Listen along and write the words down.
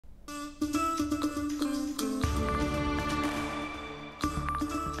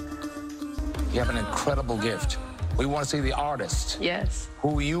You have an incredible gift. We want to see the artist. Yes.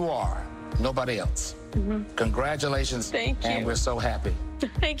 Who you are, nobody else. Congratulations. Thank you. And we're so happy.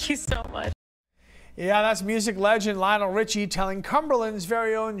 Thank you so much. Yeah, that's music legend Lionel Richie telling Cumberland's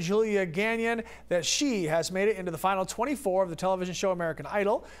very own Julia Gagnon that she has made it into the final 24 of the television show American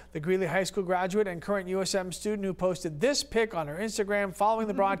Idol. The Greeley High School graduate and current USM student who posted this pic on her Instagram following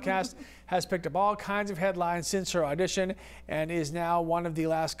the broadcast has picked up all kinds of headlines since her audition and is now one of the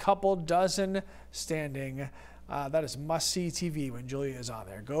last couple dozen standing. That is must-see TV when Julia is on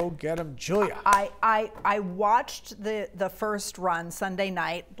there. Go get them, Julia. I watched the first run Sunday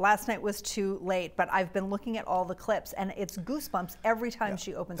night. Last night was too late, but I've been looking at all the clips, and it's goosebumps every time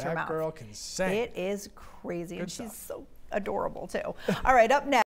she opens her mouth. That girl can sing. It is crazy, Good and stuff. she's so adorable, too. All right, up next.